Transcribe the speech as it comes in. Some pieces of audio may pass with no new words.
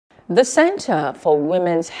The Center for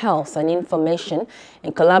Women's Health and Information,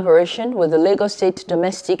 in collaboration with the Lagos State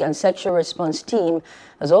Domestic and Sexual Response Team,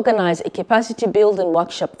 has organized a capacity-building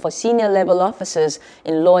workshop for senior-level officers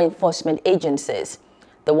in law enforcement agencies.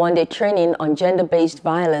 The one-day training on gender-based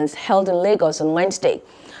violence held in Lagos on Wednesday.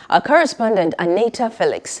 Our correspondent, Aneta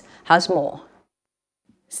Felix, has more.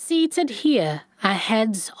 Seated here are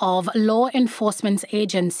heads of law enforcement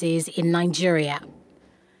agencies in Nigeria.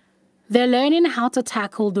 They're learning how to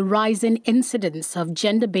tackle the rising incidence of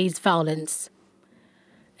gender-based violence.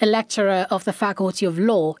 A lecturer of the Faculty of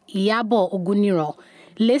Law, Iyabo Oguniro,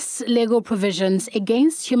 lists legal provisions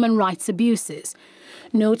against human rights abuses,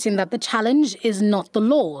 noting that the challenge is not the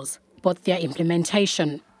laws, but their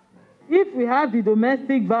implementation. If we have the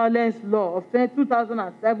domestic violence law of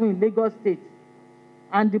 2007 in Lagos State,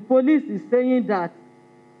 and the police is saying that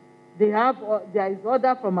there is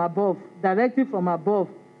order from above, directive from above,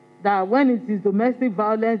 that when it is domestic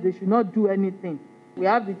violence, they should not do anything. We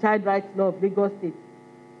have the child rights law of Lagos State.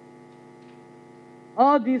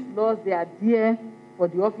 All these laws, they are there for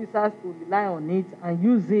the officers to rely on it and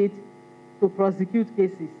use it to prosecute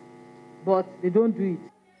cases, but they don't do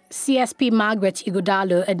it. CSP Margaret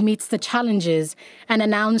Ighodalo admits the challenges and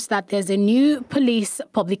announced that there's a new police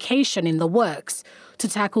publication in the works to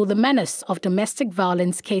tackle the menace of domestic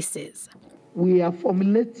violence cases. We are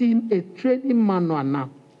formulating a training manual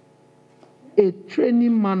now. A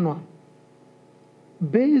training manual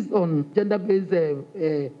based on gender-based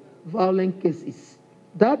violent cases.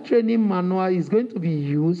 That training manual is going to be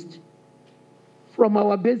used from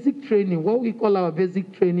our basic training, what we call our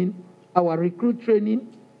basic training, our recruit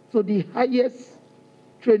training, to the highest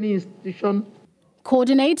training institution.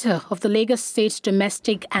 Coordinator of the Lagos State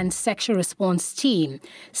Domestic and Sexual Response Team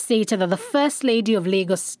stated that the First Lady of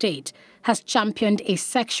Lagos State has championed a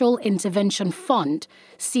sexual intervention fund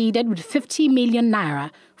seeded with 50 million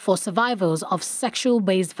naira for survivors of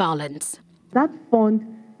sexual-based violence. That fund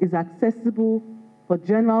is accessible for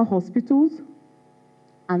general hospitals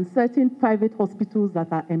and certain private hospitals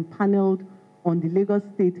that are empaneled on the Lagos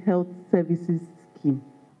State Health Services Scheme.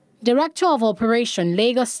 Director of Operation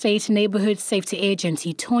Lagos State Neighborhood Safety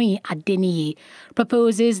Agency Toyin Adeniyi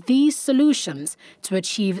proposes these solutions to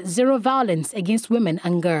achieve zero violence against women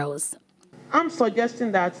and girls. I'm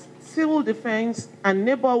suggesting that civil defense and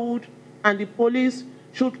neighborhood and the police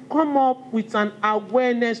should come up with an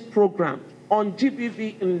awareness program on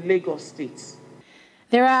GBV in Lagos State.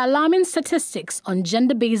 There are alarming statistics on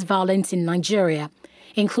gender-based violence in Nigeria,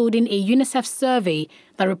 including a UNICEF survey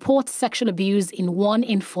that reports sexual abuse in 1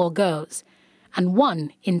 in 4 girls and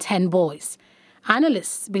 1 in 10 boys.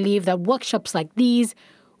 Analysts believe that workshops like these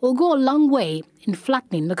will go a long way in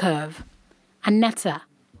flattening the curve. Aneta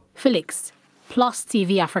Felix, Plus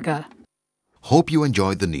TV Africa. Hope you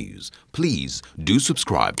enjoyed the news. Please do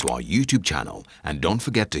subscribe to our YouTube channel and don't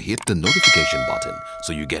forget to hit the notification button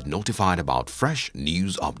so you get notified about fresh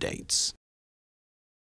news updates.